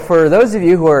for those of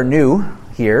you who are new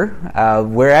here,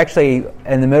 we're actually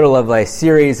in the middle of a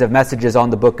series of messages on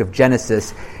the book of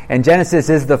Genesis. And Genesis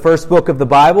is the first book of the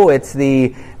Bible. It's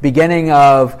the beginning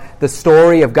of the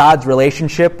story of God's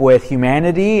relationship with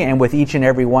humanity and with each and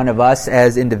every one of us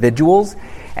as individuals.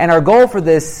 And our goal for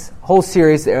this whole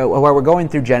series, where we're going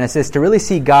through Genesis, to really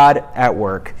see God at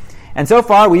work. And so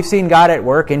far, we've seen God at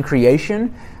work in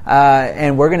creation,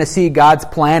 and we're going to see God's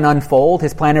plan unfold,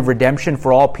 His plan of redemption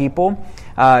for all people,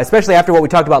 especially after what we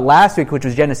talked about last week, which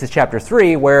was Genesis chapter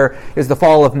 3, where is the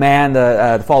fall of man,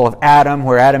 the fall of Adam,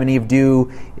 where Adam and Eve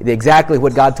do exactly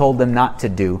what God told them not to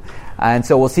do. And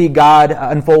so we'll see God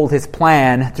unfold His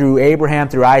plan through Abraham,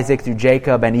 through Isaac, through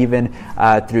Jacob, and even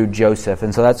through Joseph.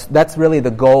 And so that's really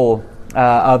the goal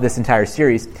of this entire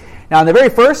series. Now, in the very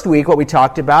first week, what we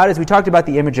talked about is we talked about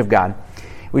the image of God.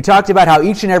 We talked about how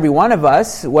each and every one of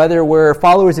us, whether we're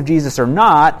followers of Jesus or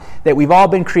not, that we've all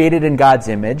been created in God's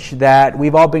image, that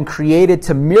we've all been created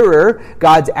to mirror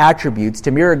God's attributes,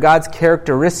 to mirror God's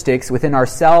characteristics within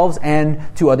ourselves and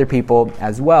to other people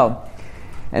as well.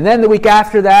 And then the week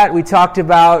after that, we talked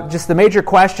about just the major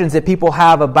questions that people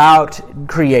have about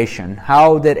creation.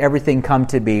 How did everything come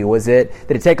to be? Did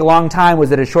it take a long time?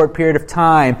 Was it a short period of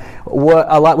time? We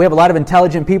have a lot of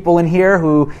intelligent people in here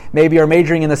who maybe are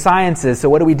majoring in the sciences. So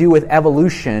what do we do with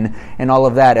evolution and all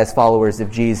of that as followers of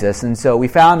Jesus? And so we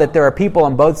found that there are people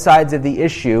on both sides of the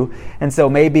issue. And so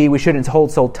maybe we shouldn't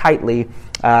hold so tightly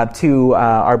to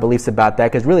our beliefs about that,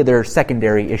 because really there are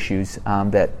secondary issues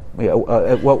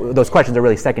those questions are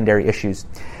really secondary issues.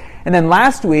 And then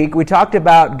last week we talked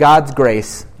about God's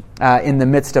grace in the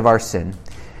midst of our sin.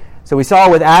 So we saw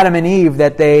with Adam and Eve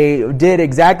that they did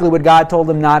exactly what God told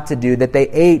them not to do, that they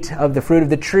ate of the fruit of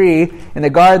the tree in the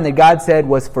garden that God said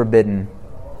was forbidden.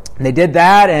 And they did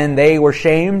that and they were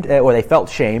shamed, or they felt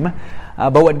shame.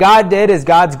 But what God did is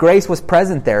God's grace was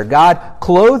present there. God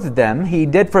clothed them. He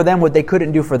did for them what they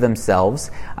couldn't do for themselves.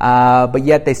 But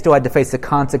yet they still had to face the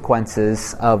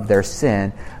consequences of their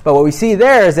sin. But what we see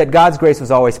there is that God's grace was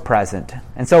always present.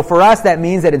 And so for us, that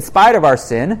means that in spite of our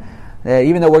sin,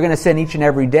 even though we're going to sin each and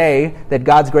every day, that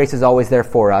God's grace is always there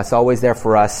for us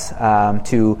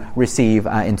to receive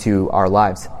into our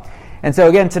lives. And so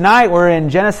again, tonight we're in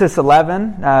Genesis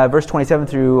 11, verse 27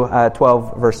 through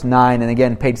 12, verse 9, and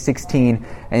again, page 16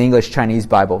 in English Chinese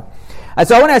Bible.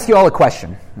 So I want to ask you all a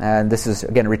question. And this is,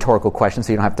 again, a rhetorical question,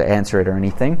 so you don't have to answer it or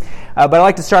anything. But I'd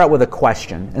like to start out with a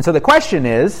question. And so the question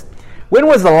is, when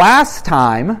was the last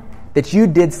time that you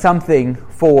did something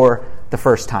for the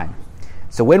first time?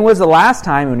 So when was the last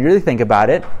time, when you really think about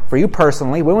it, for you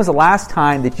personally, when was the last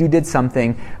time that you did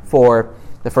something for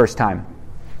the first time?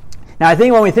 Now, I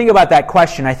think when we think about that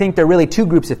question, I think there are really two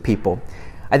groups of people.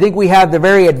 I think we have the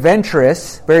very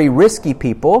adventurous, very risky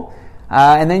people,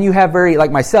 and then you have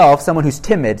like myself, someone who's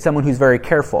timid, someone who's very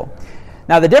careful.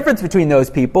 Now, the difference between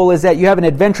those people is that you have an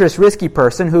adventurous, risky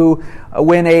person who,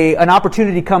 when an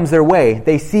opportunity comes their way,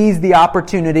 they seize the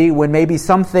opportunity when maybe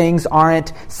some things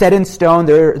aren't set in stone,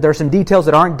 there are some details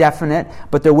that aren't definite,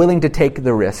 but they're willing to take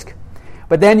the risk.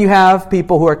 But then you have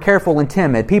people who are careful and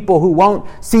timid, people who won't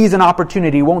seize an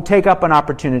opportunity, won't take up an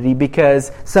opportunity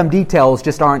because some details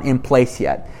just aren't in place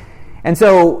yet. And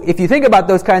so if you think about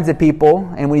those kinds of people,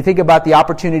 and when you think about the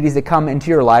opportunities that come into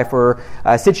your life or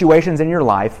situations in your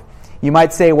life, you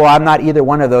might say, well, I'm not either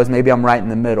one of those, maybe I'm right in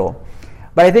the middle.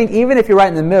 But I think even if you're right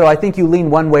in the middle, I think you lean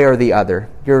one way or the other.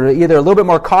 You're either a little bit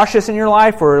more cautious in your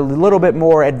life or a little bit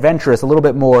more adventurous, a little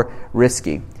bit more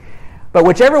risky. But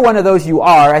whichever one of those you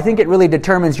are, I think it really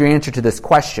determines your answer to this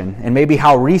question and maybe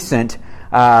how recent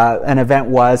an event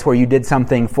was where you did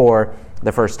something for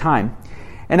the first time.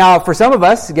 And now for some of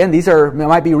us, again,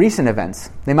 might be recent events.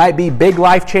 They might be big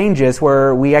life changes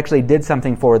where we actually did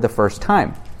something for the first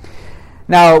time.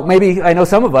 Now, maybe I know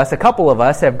some of us, a couple of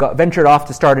us, have ventured off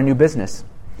to start a new business.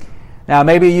 Now,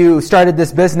 maybe you started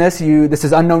this business, this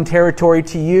is unknown territory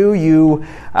to you,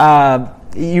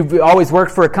 you've always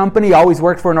worked for a company, always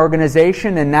worked for an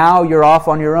organization, and now you're off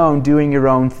on your own doing your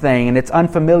own thing. And it's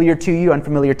unfamiliar to you,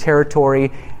 unfamiliar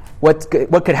territory. What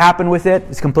could happen with it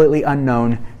is completely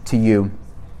unknown to you.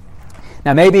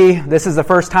 Now maybe this is the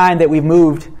first time that we've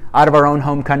moved out of our own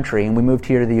home country, and we moved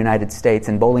here to the United States,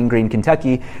 and Bowling Green,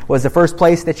 Kentucky was the first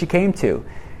place that you came to.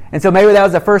 And so maybe that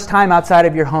was the first time outside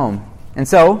of your home. And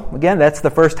so, again, that's the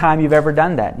first time you've ever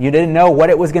done that. You didn't know what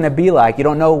it was going to be like. You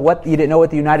didn't know what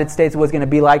the United States was going to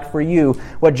be like for you,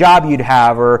 what job you'd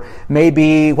have, or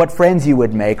maybe what friends you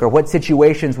would make, or what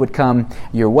situations would come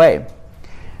your way.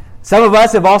 Some of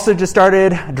us have also just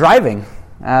started driving.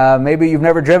 Maybe you've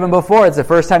never driven before. It's the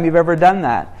first time you've ever done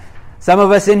that. Some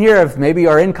of us in here maybe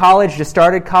are in college, just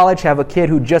started college, have a kid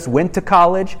who just went to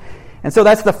college. And so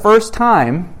that's the first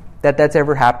time that that's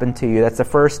ever happened to you. That's the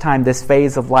first time this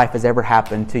phase of life has ever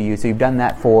happened to you. So you've done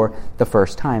that for the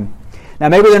first time. Now,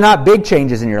 maybe they're not big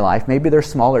changes in your life. Maybe they're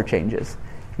smaller changes.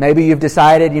 Maybe you've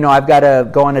decided, I've got to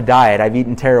go on a diet. I've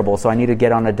eaten terrible, so I need to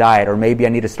get on a diet. Or maybe I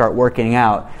need to start working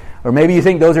out. Or maybe you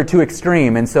think those are too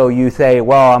extreme, and so you say,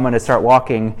 well, I'm going to start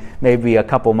walking maybe a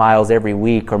couple miles every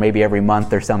week or maybe every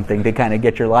month or something to kind of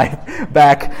get your life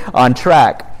back on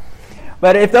track.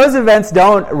 But if those events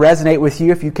don't resonate with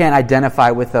you, if you can't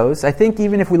identify with those, I think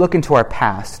even if we look into our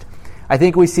past, I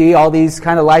think we see all these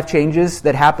kind of life changes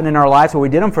that happen in our lives where we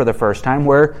did them for the first time,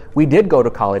 where we did go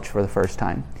to college for the first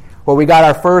time, where we got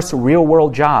our first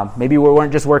real-world job. Maybe we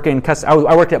weren't just working,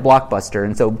 I worked at Blockbuster,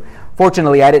 and so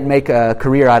fortunately I didn't make a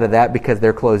career out of that because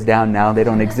they're closed down now. They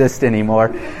don't exist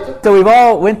anymore. So we've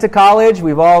all went to college.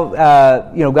 We've all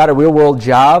got a real-world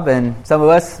job, and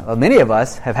many of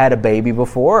us have had a baby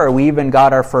before, or we even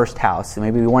got our first house. So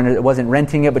maybe it wasn't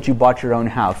renting it, but you bought your own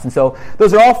house. And so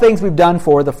those are all things we've done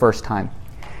for the first time.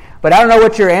 But I don't know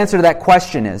what your answer to that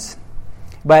question is.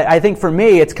 But I think for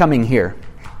me, it's coming here.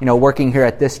 Working here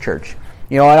at this church.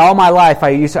 In all my life,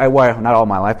 not all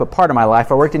my life, but part of my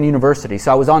life, I worked in university.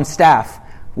 So I was on staff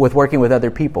working with other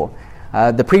people.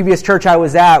 The previous church I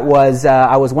was at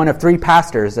I was one of 3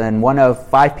 pastors and one of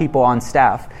 5 people on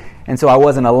staff. And so I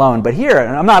wasn't alone. But here,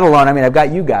 I'm not alone. I've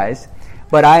got you guys.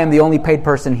 But I am the only paid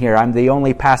person here. I'm the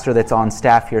only pastor that's on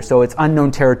staff here. So it's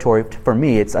unknown territory for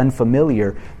me. It's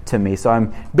unfamiliar to me. So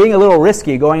I'm being a little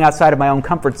risky, going outside of my own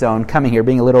comfort zone, coming here,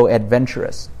 being a little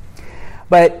adventurous.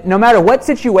 But no matter what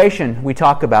situation we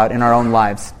talk about in our own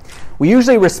lives, we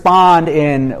usually respond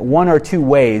in one or two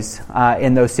ways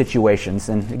in those situations.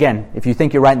 And again, if you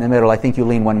think you're right in the middle, I think you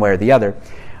lean one way or the other.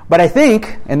 But I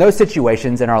think in those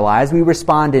situations in our lives, we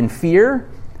respond in fear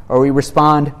or we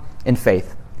respond in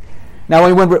faith.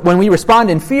 Now, when we respond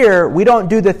in fear, we don't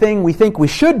do the thing we think we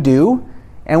should do,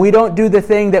 and we don't do the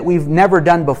thing that we've never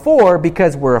done before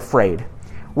because we're afraid.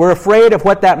 We're afraid of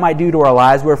what that might do to our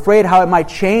lives. We're afraid how it might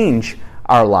change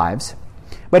our lives.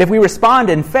 But if we respond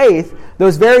in faith,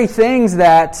 those very things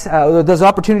those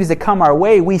opportunities that come our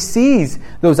way, we seize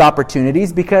those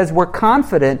opportunities because we're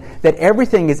confident that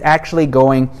everything is actually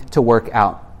going to work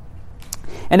out.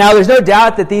 And now there's no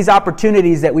doubt that these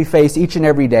opportunities that we face each and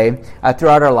every day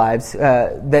throughout our lives,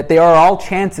 that they are all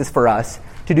chances for us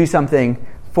to do something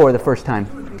for the first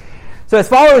time. So as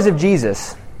followers of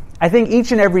Jesus, I think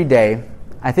each and every day,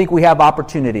 I think we have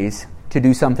opportunities to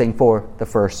do something for the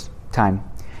first time.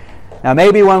 Now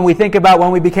maybe when we think about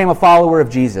when we became a follower of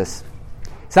Jesus,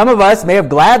 some of us may have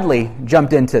gladly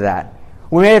jumped into that.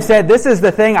 We may have said, this is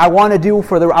the thing I want to do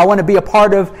I want to be a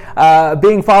part of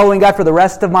following God for the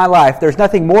rest of my life. There's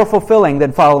nothing more fulfilling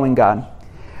than following God.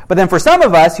 But then for some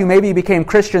of us who maybe became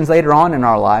Christians later on in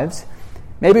our lives,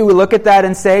 maybe we look at that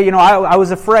and say, I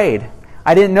was afraid.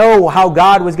 I didn't know how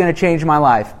God was going to change my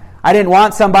life. I didn't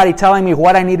want somebody telling me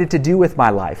what I needed to do with my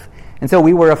life. And so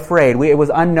we were afraid. It was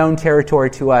unknown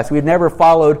territory to us. We'd never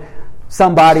followed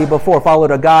somebody before, followed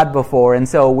a God before, and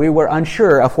so we were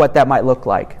unsure of what that might look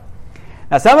like.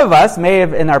 Now, some of us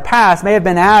in our past, may have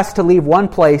been asked to leave one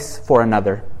place for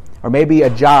another, or maybe a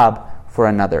job for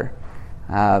another,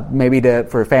 maybe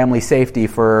for family safety,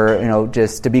 for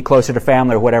just to be closer to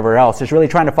family or whatever else. Just really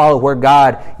trying to follow where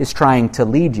God is trying to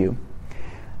lead you.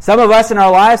 Some of us in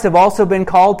our lives have also been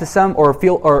called to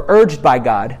or urged by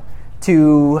God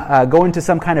to go into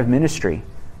some kind of ministry,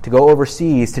 to go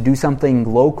overseas, to do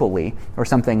something locally or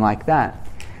something like that.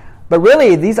 But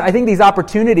really, I think these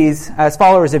opportunities as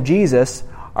followers of Jesus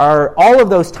are all of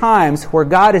those times where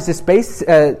God is just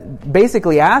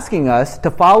basically asking us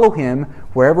to follow Him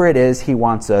wherever it is He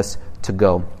wants us to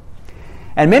go.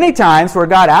 And many times where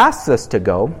God asks us to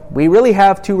go, we really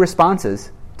have two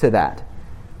responses to that.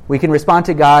 We can respond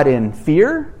to God in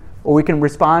fear, or we can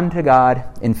respond to God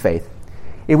in faith.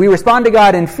 If we respond to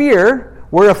God in fear,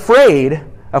 we're afraid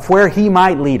of where He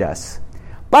might lead us.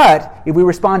 But if we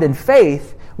respond in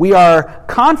faith, we are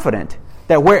confident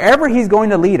that wherever He's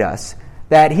going to lead us,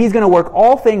 that He's going to work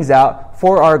all things out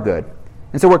for our good.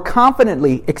 And so we're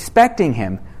confidently expecting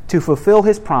Him to fulfill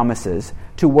His promises,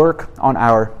 to work on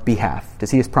our behalf, to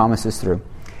see His promises through.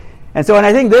 And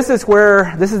I think this is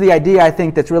the idea I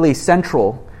think that's really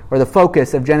central, or the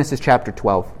focus of Genesis chapter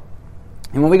 12.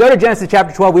 And when we go to Genesis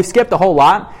chapter 12, we've skipped a whole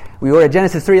lot. We were at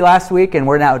Genesis 3 last week, and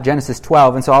we're now at Genesis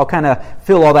 12, and so I'll kind of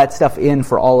fill all that stuff in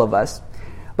for all of us.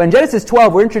 But in Genesis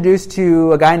 12, we're introduced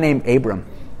to a guy named Abram.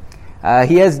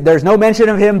 There's no mention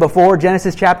of him before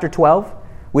Genesis chapter 12.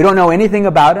 We don't know anything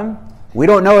about him. We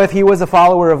don't know if he was a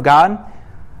follower of God.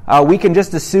 We can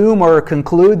just assume or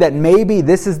conclude that maybe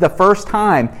this is the first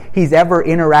time he's ever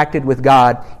interacted with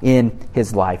God in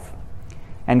his life.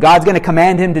 And God's going to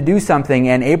command him to do something,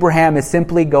 and Abraham is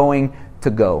simply going to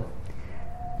go.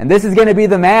 And this is going to be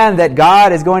the man that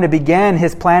God is going to begin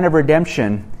his plan of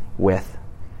redemption with.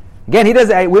 Again,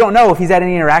 we don't know if he's had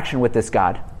any interaction with this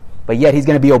God, but yet he's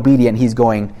going to be obedient. He's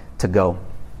going to go.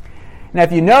 Now,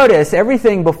 if you notice,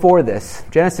 everything before this,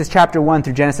 Genesis chapter 1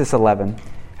 through Genesis 11,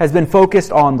 has been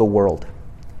focused on the world.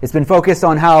 It's been focused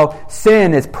on how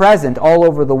sin is present all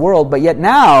over the world, but yet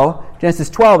now, Genesis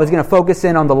 12 is going to focus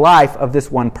in on the life of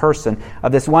this one person,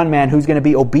 of this one man who's going to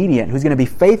be obedient, who's going to be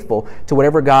faithful to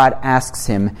whatever God asks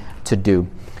him to do.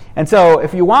 And so,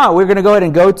 if you want, we're going to go ahead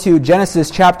and go to Genesis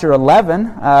chapter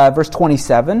 11, verse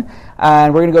 27,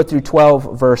 and we're going to go through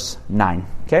 12, verse 9.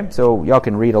 Okay, so y'all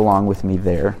can read along with me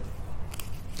there.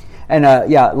 And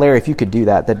Larry, if you could do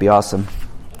that, that'd be awesome.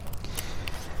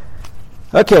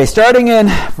 Okay, starting in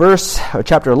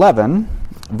chapter 11,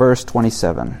 verse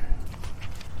 27.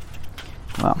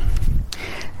 Well,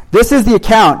 this is the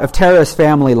account of Terah's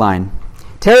family line.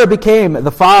 Terah became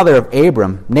the father of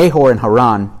Abram, Nahor, and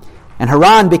Haran. And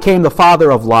Haran became the father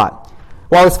of Lot.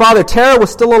 While his father Terah was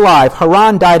still alive,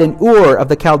 Haran died in Ur of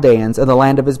the Chaldeans in the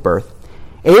land of his birth.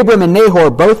 Abram and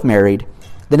Nahor both married.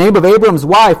 The name of Abram's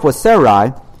wife was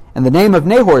Sarai, and the name of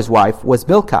Nahor's wife was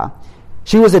Milcah.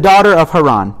 She was a daughter of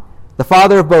Haran, the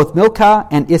father of both Milcah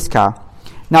and Iscah.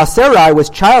 Now Sarai was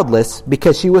childless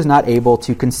because she was not able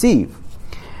to conceive.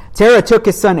 Terah took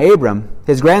his son Abram,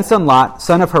 his grandson Lot,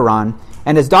 son of Haran,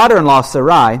 and his daughter-in-law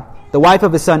Sarai, the wife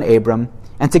of his son Abram,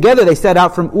 and together they set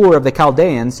out from Ur of the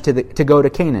Chaldeans to go to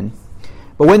Canaan.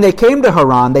 But when they came to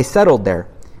Haran, they settled there.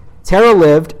 Terah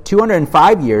lived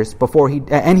 205 years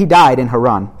and he died in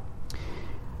Haran.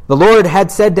 The Lord had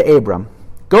said to Abram,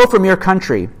 "Go from your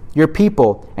country, your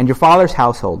people, and your father's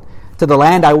household, to the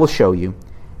land I will show you.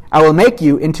 I will make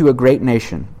you into a great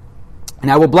nation,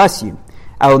 and I will bless you.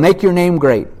 I will make your name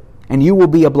great, and you will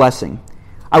be a blessing.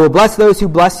 I will bless those who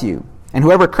bless you, and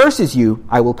whoever curses you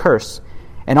I will curse.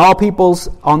 And all peoples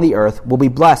on the earth will be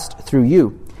blessed through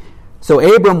you." So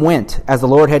Abram went, as the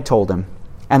Lord had told him,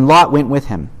 and Lot went with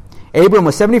him. Abram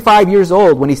was 75 years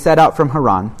old when he set out from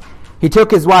Haran. He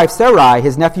took his wife Sarai,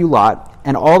 his nephew Lot,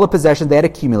 and all the possessions they had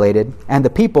accumulated, and the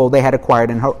people they had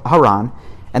acquired in Haran,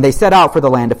 and they set out for the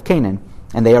land of Canaan,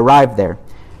 and they arrived there.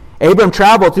 Abram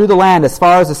traveled through the land as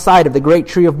far as the site of the great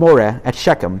tree of Moreh at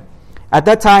Shechem. At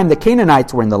that time the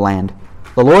Canaanites were in the land.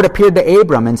 The Lord appeared to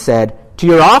Abram and said, "To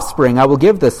your offspring I will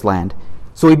give this land."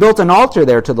 So he built an altar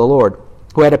there to the Lord,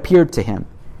 who had appeared to him.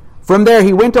 From there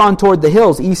he went on toward the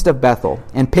hills east of Bethel,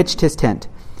 and pitched his tent,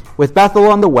 with Bethel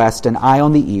on the west and Ai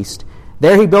on the east.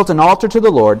 There he built an altar to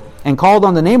the Lord, and called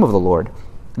on the name of the Lord.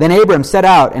 Then Abram set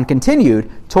out and continued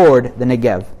toward the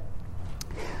Negev.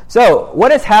 So,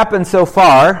 what has happened so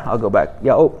far? I'll go back.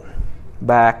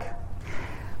 Back.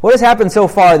 What has happened so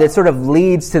far that sort of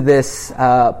leads to this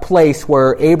place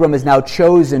where Abram is now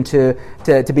chosen to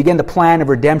begin the plan of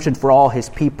redemption for all his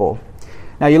people?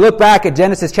 Now, you look back at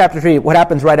Genesis chapter 3, what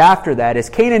happens right after that is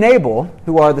Cain and Abel,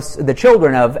 who are the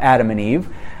children of Adam and Eve.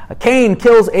 Cain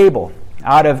kills Abel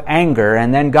out of anger,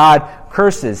 and then God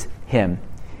curses him.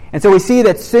 And so we see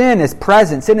that sin is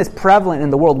present, sin is prevalent in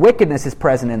the world, wickedness is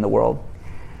present in the world.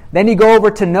 Then you go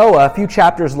over to Noah a few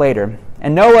chapters later,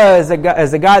 and Noah is a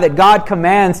guy that God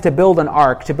commands to build an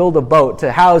ark, to build a boat,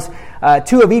 to house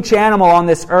two of each animal on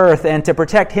this earth, and to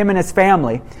protect him and his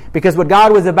family. Because what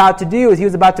God was about to do is he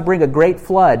was about to bring a great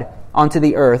flood onto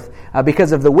the earth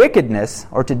because of the wickedness,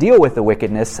 or to deal with the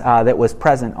wickedness that was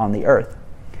present on the earth.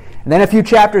 And then a few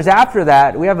chapters after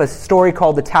that, we have a story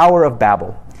called the Tower of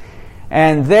Babel.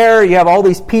 And there you have all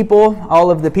these people, all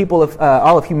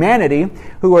of humanity,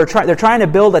 who are they're trying to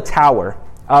build a tower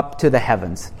up to the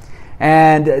heavens.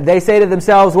 And they say to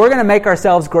themselves, we're going to make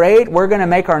ourselves great, we're going to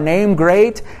make our name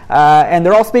great, and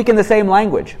they're all speaking the same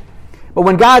language. But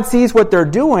when God sees what they're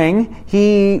doing,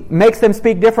 he makes them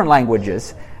speak different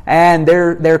languages. And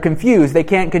they're confused. They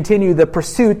can't continue the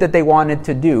pursuit that they wanted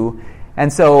to do.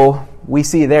 And so we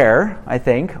see there, I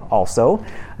think, also,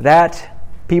 that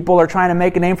people are trying to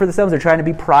make a name for themselves. They're trying to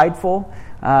be prideful.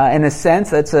 In a sense,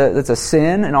 that's a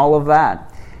sin and all of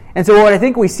that. And so what I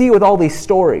think we see with all these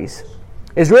stories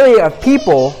is really of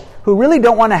people who really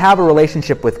don't want to have a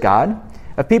relationship with God,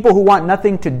 of people who want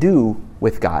nothing to do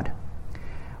with God.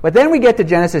 But then we get to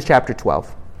Genesis chapter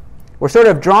 12. We're sort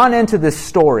of drawn into this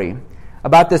story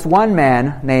about this one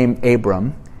man named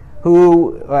Abram,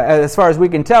 who, as far as we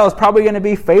can tell, is probably going to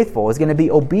be faithful, is going to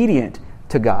be obedient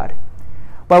to God.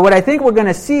 But what I think we're going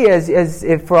to see is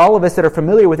for all of us that are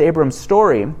familiar with Abram's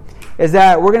story, is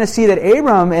that we're going to see that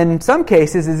Abram, in some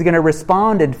cases, is going to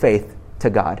respond in faith to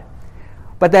God.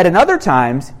 But that in other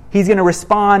times, he's going to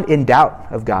respond in doubt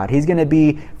of God. He's going to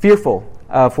be fearful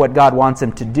of what God wants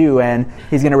him to do, and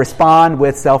he's going to respond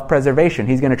with self-preservation.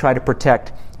 He's going to try to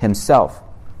protect himself.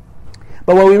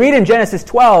 But what we read in Genesis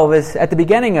 12 is at the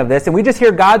beginning of this, and we just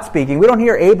hear God speaking. We don't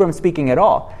hear Abram speaking at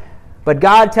all. But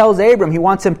God tells Abram he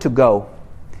wants him to go.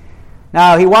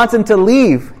 Now, he wants him to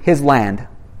leave his land,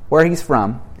 where he's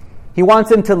from. He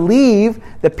wants him to leave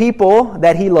the people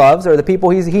that he loves, or the people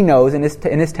he knows in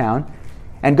his town.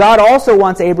 And God also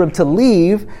wants Abram to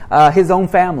leave his own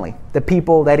family, the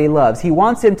people that he loves. He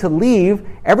wants him to leave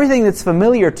everything that's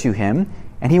familiar to him,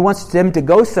 and he wants him to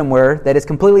go somewhere that is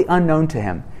completely unknown to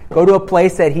him. Go to a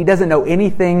place that he doesn't know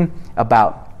anything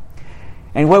about.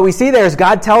 And what we see there is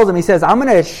God tells him, he says, I'm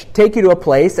going to take you to a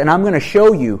place, and I'm going to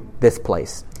show you this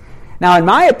place. Now, in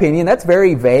my opinion, that's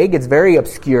very vague. It's very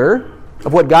obscure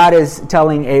of what God is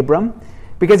telling Abram,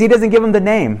 because he doesn't give him the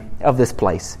name of this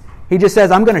place. He just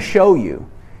says, I'm going to show you.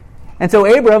 And so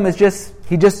Abram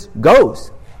he just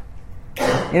goes.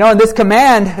 And this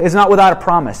command is not without a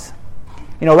promise.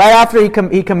 Right after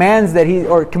he commands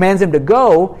him to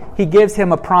go, he gives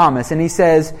him a promise. And he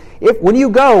says, when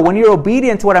you're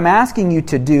obedient to what I'm asking you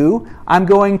to do, I'm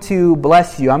going to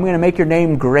bless you. I'm going to make your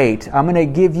name great. I'm going to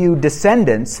give you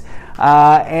descendants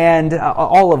and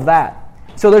all of that.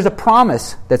 So there's a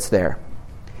promise that's there.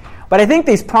 But I think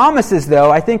these promises,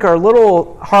 though, are a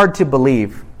little hard to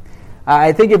believe.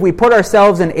 I think if we put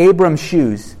ourselves in Abram's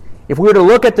shoes, if we were to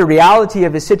look at the reality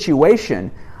of his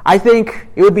situation, I think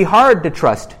it would be hard to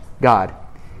trust God.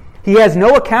 He has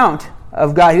no account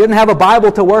of God. He doesn't have a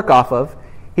Bible to work off of.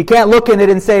 He can't look in it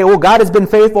and say, well, God has been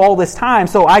faithful all this time,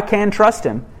 so I can trust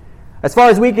him. As far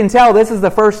as we can tell, this is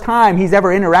the first time he's ever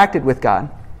interacted with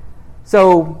God.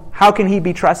 So how can he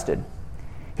be trusted?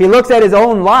 He looks at his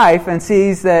own life and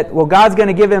sees that, well, God's going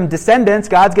to give him descendants,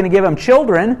 God's going to give him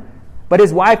children, but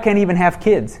his wife can't even have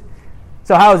kids.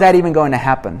 So how is that even going to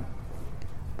happen?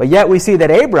 But yet we see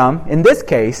that Abram, in this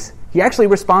case, he actually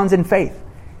responds in faith.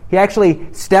 He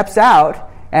actually steps out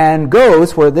and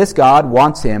goes where this God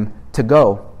wants him to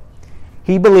go.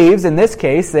 He believes in this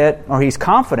case he's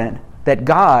confident that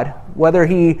God, whether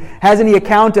he has any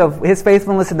account of his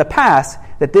faithfulness in the past,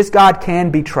 that this God can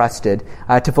be trusted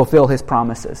to fulfill his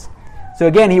promises. So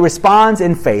again, he responds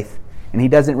in faith, and he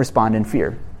doesn't respond in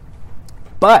fear.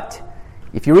 But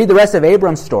if you read the rest of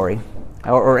Abram's story,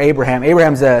 or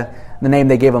Abraham's the name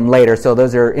they gave him later, so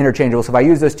those are interchangeable. So if I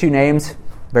use those two names,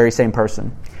 very same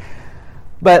person.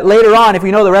 But later on, if we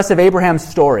know the rest of Abraham's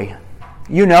story,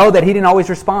 you know that he didn't always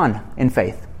respond in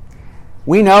faith.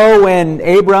 We know when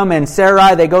Abram and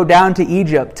Sarai, they go down to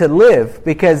Egypt to live,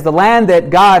 because the land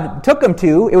that God took them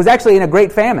to, it was actually in a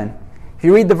great famine. If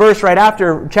you read the verse right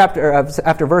after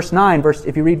verse 9,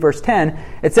 if you read verse 10,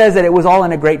 it says that it was all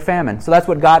in a great famine. So that's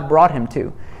what God brought him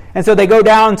to. And so they go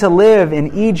down to live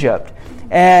in Egypt,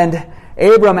 and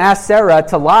Abram asked Sarah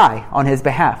to lie on his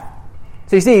behalf.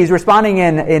 So you see, he's responding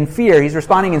in fear. He's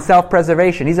responding in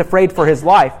self-preservation. He's afraid for his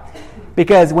life,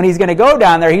 because when he's going to go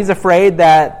down there, he's afraid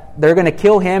that they're going to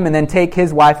kill him and then take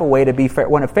his wife away to be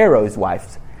one of Pharaoh's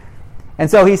wives. And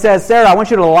so he says, Sarah, I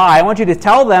want you to lie. I want you to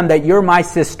tell them that you're my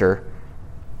sister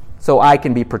so I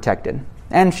can be protected.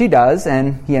 And she does,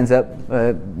 and he ends up,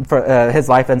 his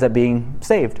life ends up being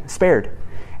spared.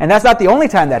 And that's not the only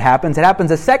time that happens. It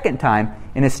happens a second time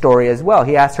in his story as well.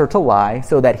 He asks her to lie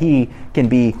so that he can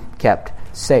be kept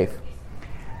safe.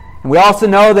 And we also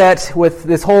know that with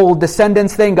this whole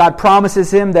descendants thing, God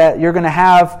promises him that you're going to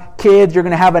have kids, you're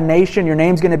going to have a nation, your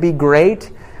name's going to be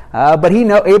great. But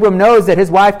Abram knows that his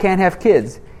wife can't have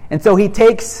kids. And so he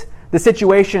takes the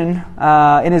situation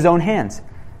in his own hands.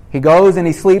 He goes and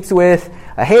he sleeps with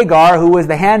Hagar, who was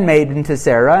the handmaiden to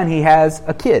Sarah, and he has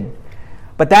a kid.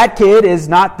 But that kid is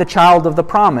not the child of the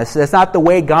promise. That's not the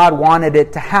way God wanted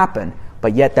it to happen.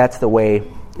 But yet that's the way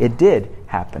it did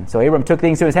happen. So Abram took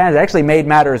things to his hands. It actually made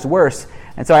matters worse.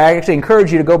 And so I actually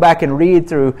encourage you to go back and read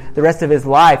through the rest of his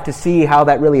life to see how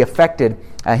that really affected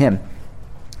him.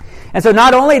 And so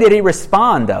not only did he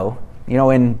respond, though,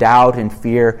 in doubt and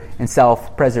fear and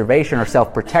self-preservation or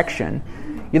self-protection,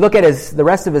 you look at the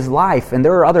rest of his life, and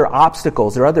there are other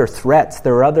obstacles, there are other threats,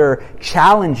 there are other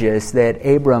challenges that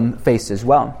Abram faced as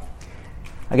well.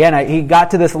 Again, he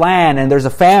got to this land, and there's a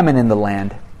famine in the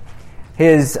land.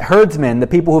 His herdsmen, the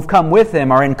people who've come with him,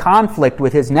 are in conflict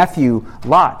with his nephew,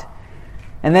 Lot.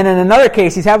 And then in another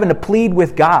case, he's having to plead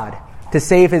with God to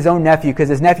save his own nephew, because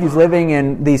his nephew's living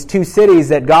in these two cities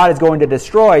that God is going to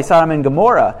destroy, Sodom and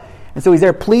Gomorrah. And so he's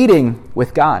there pleading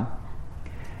with God.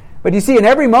 But you see, in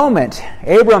every moment,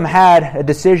 Abram had a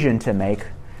decision to make.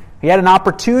 He had an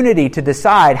opportunity to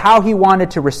decide how he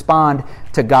wanted to respond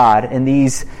to God in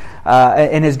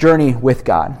his journey with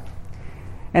God.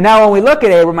 And now when we look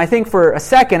at Abram, I think for a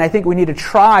second, we need to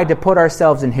try to put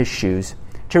ourselves in his shoes,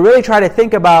 to really try to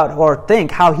think about or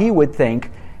think how he would think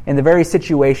in the very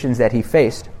situations that he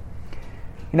faced.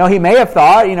 He may have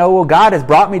thought, well, God has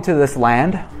brought me to this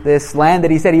land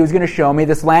that he said he was going to show me,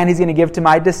 this land he's going to give to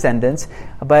my descendants,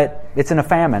 but it's in a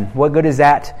famine. What good is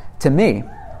that to me?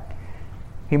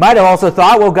 He might have also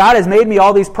thought, well, God has made me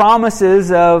all these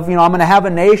promises of, I'm going to have a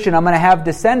nation, I'm going to have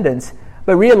descendants,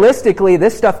 but realistically,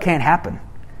 this stuff can't happen.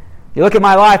 You look at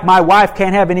my life, my wife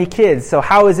can't have any kids, so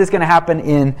how is this going to happen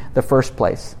in the first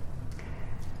place?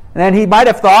 And then he might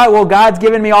have thought, well, God's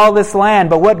given me all this land,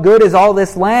 but what good is all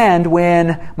this land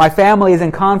when my family is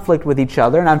in conflict with each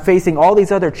other and I'm facing all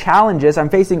these other challenges, I'm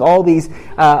facing all these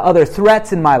other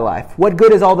threats in my life? What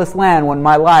good is all this land when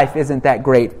my life isn't that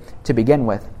great to begin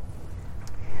with?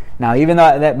 Now, even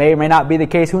though that may or may not be the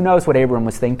case, who knows what Abram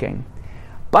was thinking?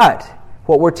 But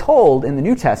what we're told in the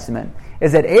New Testament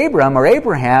is that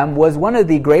Abraham was one of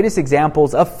the greatest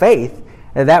examples of faith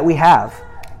that we have.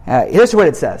 Here's what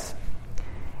it says.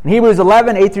 In Hebrews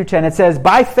 11, 8 through 10, it says,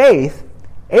 "By faith,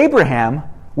 Abraham,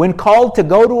 when called to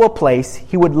go to a place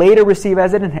he would later receive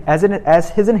as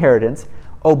his inheritance,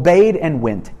 obeyed and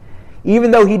went,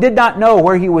 even though he did not know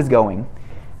where he was going.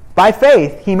 By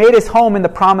faith, he made his home in the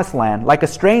promised land, like a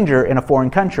stranger in a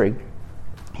foreign country.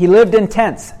 He lived in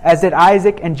tents, as did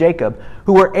Isaac and Jacob,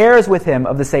 who were heirs with him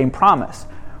of the same promise.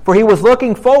 For he was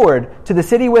looking forward to the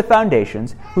city with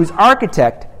foundations, whose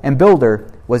architect and builder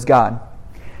was God."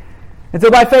 And so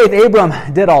by faith, Abram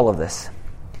did all of this.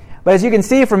 But as you can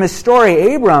see from his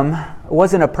story, Abram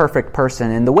wasn't a perfect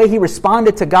person. And the way he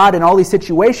responded to God in all these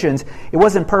situations, it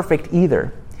wasn't perfect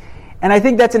either. And I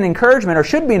think that's an encouragement, or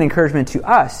should be an encouragement to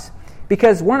us,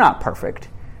 because we're not perfect.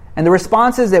 And the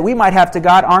responses that we might have to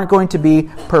God aren't going to be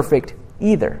perfect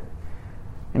either.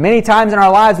 And many times in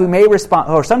our lives we may respond,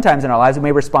 or sometimes in our lives we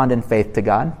may respond in faith to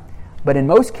God. But in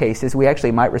most cases we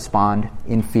actually might respond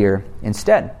in fear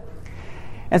instead.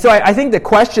 And so I think the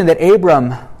question that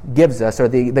Abram gives us, or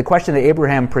the question that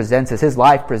Abraham presents as his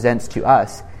life presents to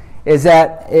us, is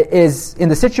in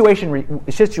the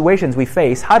situations we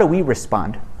face, how do we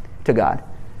respond to God?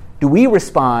 Do we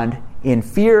respond in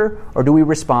fear, or do we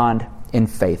respond in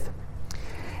faith?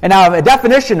 And now a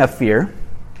definition of fear,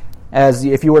 as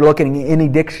if you were looking in any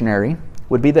dictionary,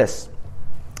 would be this.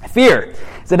 Fear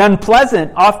is an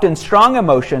unpleasant, often strong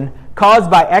emotion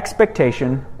caused by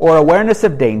expectation or awareness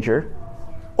of danger,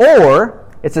 or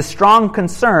it's a strong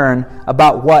concern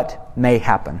about what may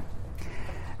happen.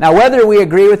 Now, whether we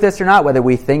agree with this or not, whether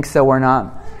we think so or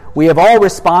not, we have all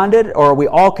responded, or we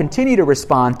all continue to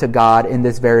respond to God in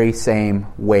this very same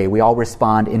way. We all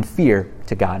respond in fear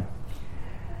to God.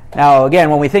 Now, again,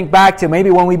 when we think back to maybe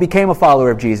when we became a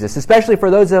follower of Jesus, especially for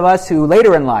those of us who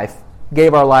later in life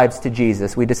gave our lives to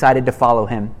Jesus, we decided to follow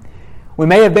him. We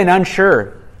may have been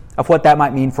unsure of what that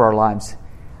might mean for our lives.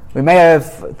 We may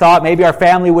have thought maybe our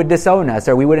family would disown us,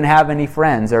 or we wouldn't have any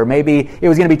friends, or maybe it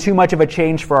was going to be too much of a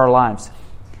change for our lives.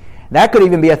 That could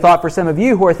even be a thought for some of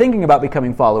you who are thinking about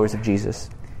becoming followers of Jesus.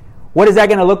 What is that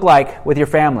going to look like with your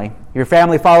family? Your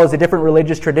family follows a different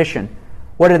religious tradition.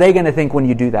 What are they going to think when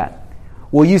you do that?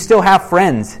 Will you still have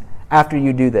friends after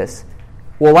you do this?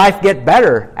 Will life get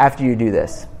better after you do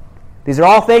this? These are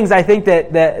all things I think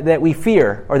that we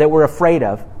fear, or that we're afraid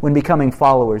of when becoming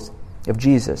followers of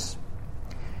Jesus.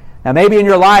 Now, maybe in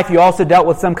your life you also dealt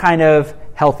with some kind of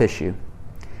health issue.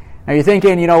 Now you're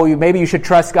thinking, maybe you should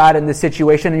trust God in this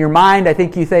situation. In your mind, I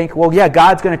think you think, well, yeah,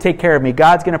 God's going to take care of me.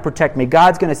 God's going to protect me.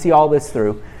 God's going to see all this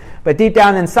through. But deep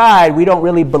down inside, we don't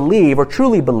really believe, or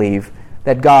truly believe,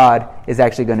 that God is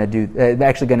actually going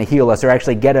to heal us, or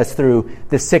actually get us through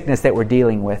the sickness that we're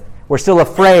dealing with. We're still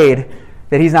afraid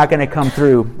that he's not going to come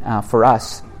through for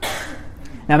us.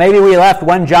 Now maybe we left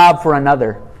one job for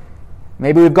another.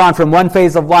 Maybe we've gone from one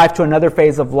phase of life to another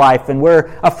phase of life, and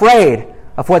we're afraid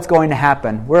of what's going to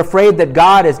happen. We're afraid that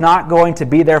God is not going to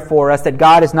be there for us, that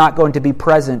God is not going to be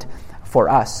present for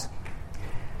us.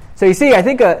 So you see, I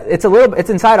think it's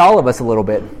inside all of us a little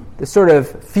bit, this sort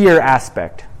of fear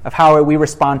aspect of how we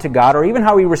respond to God, or even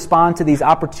how we respond to these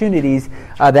opportunities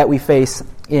that we face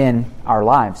in our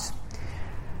lives.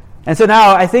 And so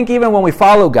now, I think even when we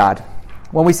follow God,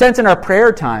 when we sense in our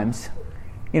prayer times,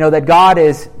 that God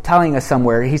is telling us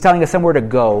somewhere, he's telling us somewhere to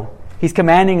go. He's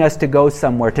commanding us to go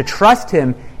somewhere, to trust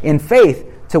him in faith,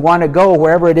 to want to go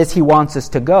wherever it is he wants us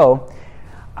to go.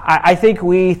 I think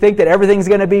we think that everything's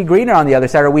going to be greener on the other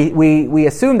side, or we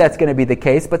assume that's going to be the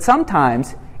case, but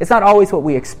sometimes it's not always what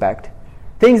we expect.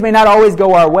 Things may not always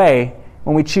go our way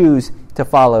when we choose to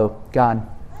follow God.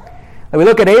 Now we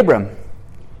look at Abram.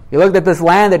 You look at this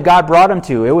land that God brought him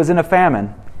to. It was in a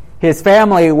famine. His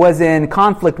family was in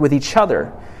conflict with each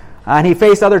other. And he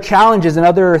faced other challenges and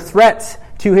other threats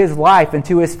to his life and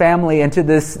to his family and to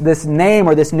this name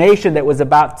or this nation that was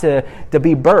about to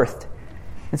be birthed.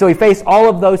 And so he faced all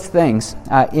of those things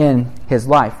in his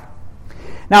life.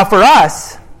 Now for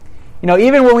us,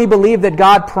 even when we believe that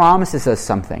God promises us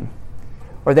something,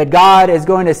 or that God is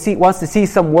wants to see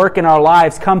some work in our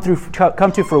lives come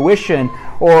to fruition,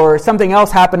 or something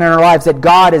else happen in our lives that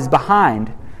God is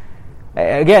behind,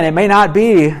 again, it may not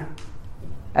be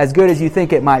as good as you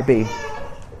think it might be.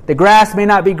 The grass may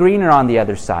not be greener on the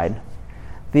other side.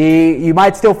 You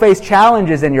might still face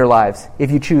challenges in your lives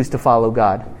if you choose to follow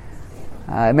God.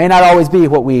 It may not always be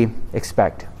what we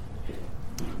expect.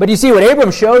 But you see, what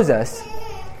Abram shows us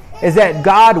is that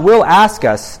God will ask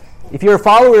us, if you're a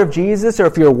follower of Jesus or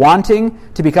if you're wanting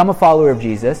to become a follower of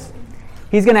Jesus,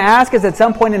 He's going to ask us at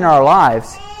some point in our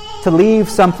lives to leave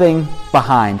something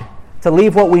behind, to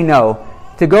leave what we know,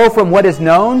 to go from what is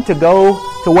known to go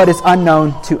to what is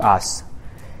unknown to us.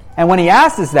 And when He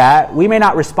asks us that, we may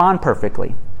not respond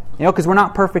perfectly, because we're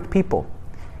not perfect people.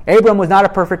 Abram was not a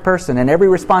perfect person, and every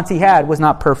response he had was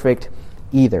not perfect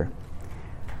either.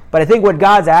 But I think what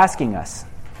God's asking us,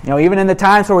 even in the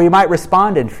times where we might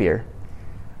respond in fear,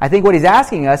 I think what He's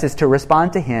asking us is to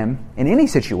respond to Him in any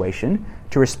situation,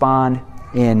 to respond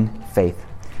in faith.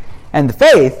 And the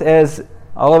faith, as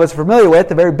all of us are familiar with,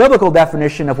 the very biblical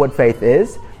definition of what faith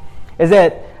is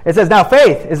that it says, now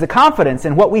faith is the confidence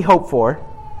in what we hope for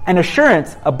and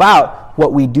assurance about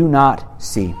what we do not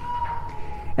see.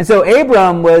 And so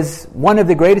Abram was one of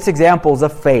the greatest examples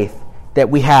of faith that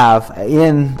we have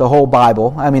in the whole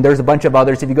Bible. I mean, there's a bunch of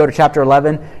others. If you go to chapter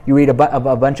 11, you read a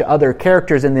bunch of other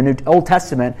characters in the Old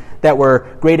Testament that were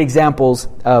great examples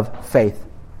of faith.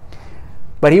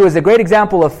 But he was a great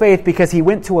example of faith because he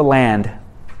went to a land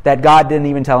that God didn't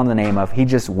even tell him the name of. He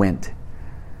just went.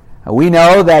 We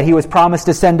know that he was promised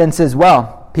descendants as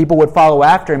well. People would follow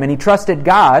after him, and he trusted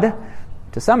God,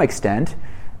 to some extent,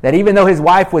 that even though his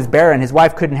wife was barren, his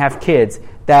wife couldn't have kids,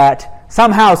 that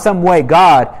somehow, some way,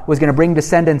 God was going to bring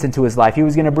descendants into his life. He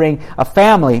was going to bring a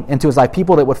family into his life,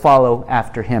 people that would follow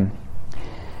after him.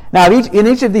 Now, in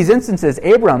each of these instances,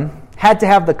 Abram had to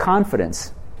have the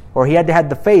confidence, or he had to have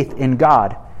the faith in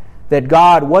God, that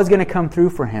God was going to come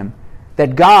through for him,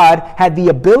 that God had the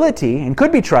ability, and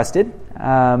could be trusted,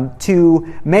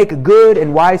 to make good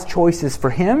and wise choices for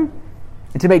him,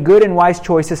 and to make good and wise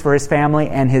choices for his family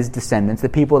and his descendants, the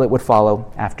people that would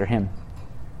follow after him.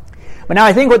 But now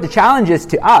I think what the challenge is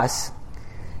to us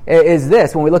is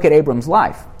this, when we look at Abram's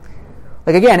life.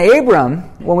 Like again, Abram,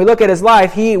 when we look at his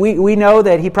life, we know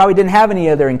that he probably didn't have any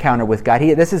other encounter with God.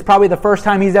 This is probably the first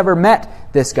time he's ever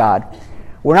met this God.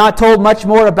 We're not told much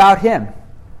more about him.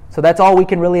 So that's all we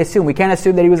can really assume. We can't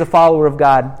assume that he was a follower of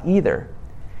God either.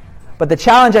 But the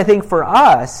challenge, I think, for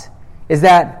us is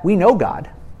that we know God.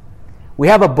 We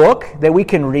have a book that we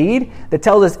can read that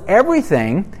tells us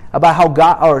everything about how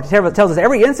God, or tells us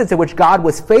every instance in which God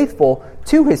was faithful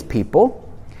to his people.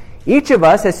 Each of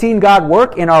us has seen God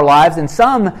work in our lives, and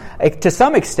to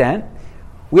some extent,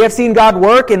 we have seen God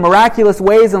work in miraculous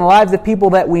ways in the lives of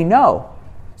people that we know.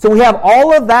 So we have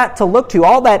all of that to look to,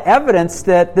 all that evidence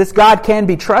that this God can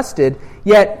be trusted,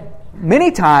 yet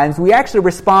many times we actually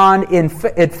respond in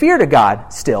fear to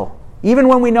God still, even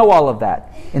when we know all of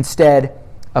that, instead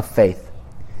of faith.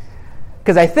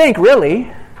 Because I think,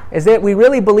 really, is that we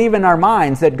really believe in our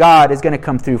minds that God is going to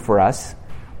come through for us,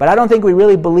 but I don't think we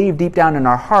really believe deep down in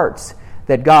our hearts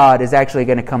that God is actually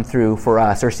going to come through for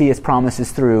us or see His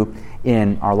promises through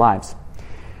in our lives.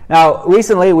 Now,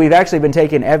 recently, we've actually been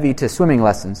taking Evie to swimming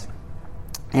lessons.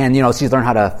 And, she's learned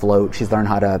how to float, she's learned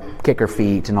how to kick her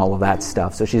feet and all of that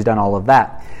stuff, so she's done all of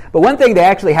that. But one thing they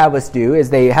actually have us do is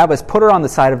they have us put her on the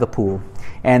side of the pool,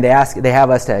 and they have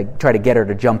us to try to get her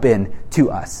to jump in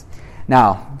to us.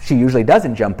 Now, she usually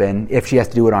doesn't jump in if she has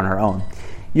to do it on her own.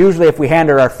 Usually if we hand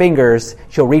her our fingers,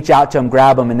 she'll reach out to them,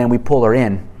 grab them, and then we pull her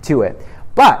in to it.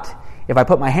 But if I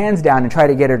put my hands down and try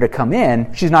to get her to come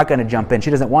in, she's not going to jump in. She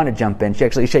doesn't want to jump in. She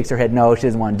actually shakes her head no, she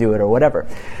doesn't want to do it or whatever.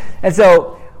 And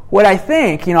so what I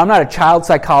think, I'm not a child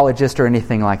psychologist or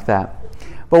anything like that.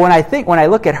 But when I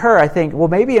look at her, I think, well,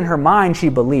 maybe in her mind she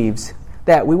believes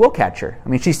that we will catch her. I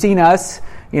mean, she's seen us,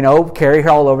 carry her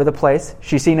all over the place.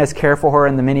 She's seen us care for her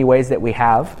in the many ways that we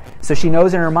have. So she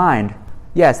knows in her mind,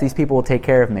 yes, these people will take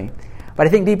care of me. But I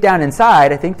think deep down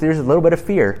inside, I think there's a little bit of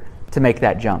fear to make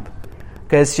that jump.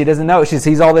 Because she doesn't know. She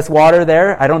sees all this water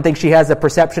there. I don't think she has a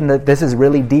perception that this is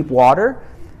really deep water.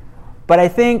 But I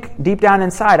think deep down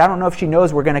inside, I don't know if she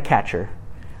knows we're going to catch her.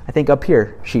 I think up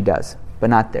here she does, but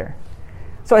not there.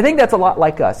 So I think that's a lot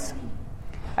like us.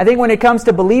 I think when it comes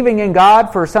to believing in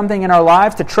God for something in our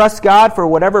lives, to trust God for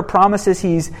whatever promises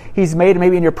He's made,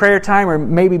 maybe in your prayer time or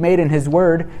maybe made in His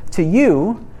Word to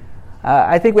you,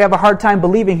 I think we have a hard time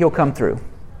believing He'll come through.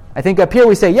 I think up here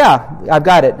we say, yeah, I've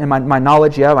got it in my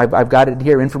knowledge, yeah, I've got it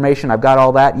here, information, I've got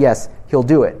all that, yes, He'll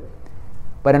do it.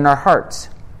 But in our hearts,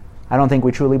 I don't think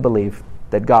we truly believe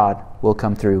that God will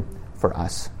come through for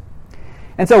us.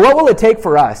 And so what will it take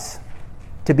for us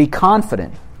to be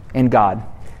confident in God?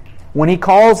 When He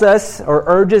calls us or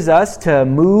urges us to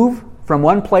move from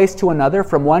one place to another,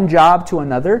 from one job to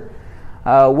another,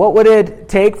 what would it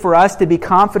take for us to be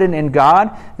confident in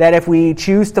God that if we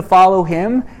choose to follow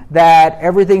Him, that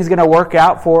everything's going to work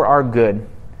out for our good?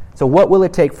 So what will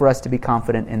it take for us to be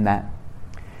confident in that?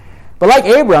 But like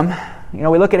Abram,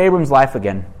 we look at Abram's life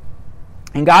again.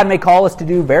 And God may call us to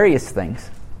do various things.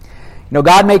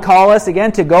 God may call us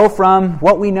again to go from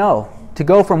what we know, to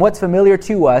go from what's familiar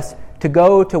to us, to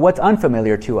go to what's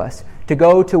unfamiliar to us, to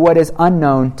go to what is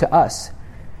unknown to us.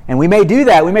 And we may do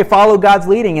that. We may follow God's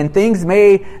leading, and things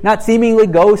may not seemingly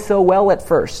go so well at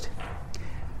first.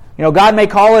 God may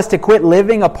call us to quit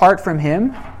living apart from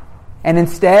Him and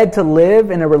instead to live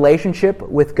in a relationship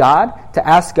with God, to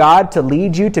ask God to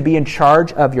lead you, to be in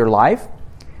charge of your life.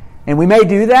 And we may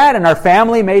do that, and our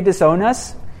family may disown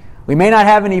us. We may not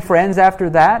have any friends after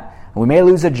that. We may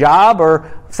lose a job,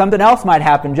 or something else might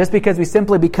happen just because we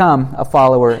simply become a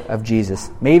follower of Jesus.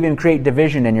 It may even create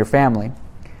division in your family.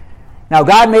 Now,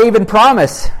 God may even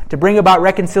promise to bring about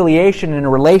reconciliation in a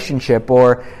relationship,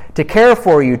 or to care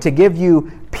for you, to give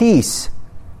you peace.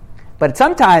 But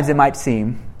sometimes it might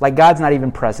seem like God's not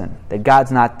even present, that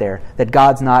God's not there, that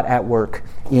God's not at work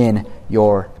in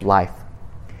your life.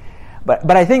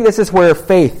 But I think this is where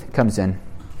faith comes in.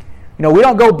 We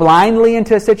don't go blindly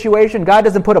into a situation. God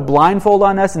doesn't put a blindfold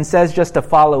on us and says just to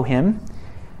follow Him.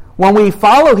 When we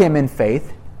follow Him in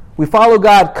faith, we follow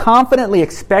God confidently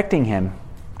expecting Him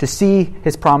to see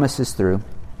His promises through.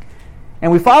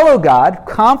 And we follow God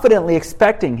confidently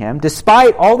expecting Him,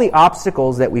 despite all the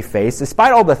obstacles that we face,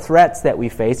 despite all the threats that we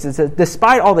face,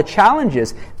 despite all the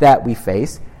challenges that we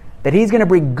face, that He's going to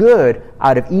bring good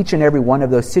out of each and every one of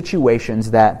those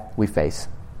situations that we face.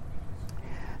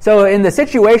 So in the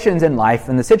situations in life,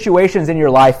 in the situations in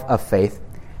your life of faith,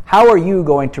 how are you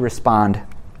going to respond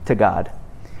to God?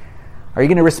 Are you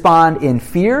going to respond in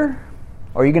fear,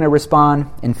 or are you going to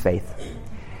respond in faith?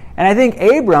 And I think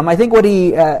Abram, what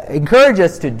he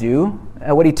encourages us to do,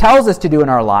 what he tells us to do in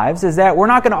our lives, is that we're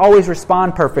not going to always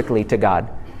respond perfectly to God,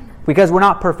 because we're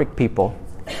not perfect people.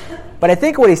 But I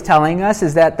think what he's telling us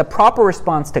is that the proper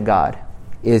response to God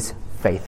is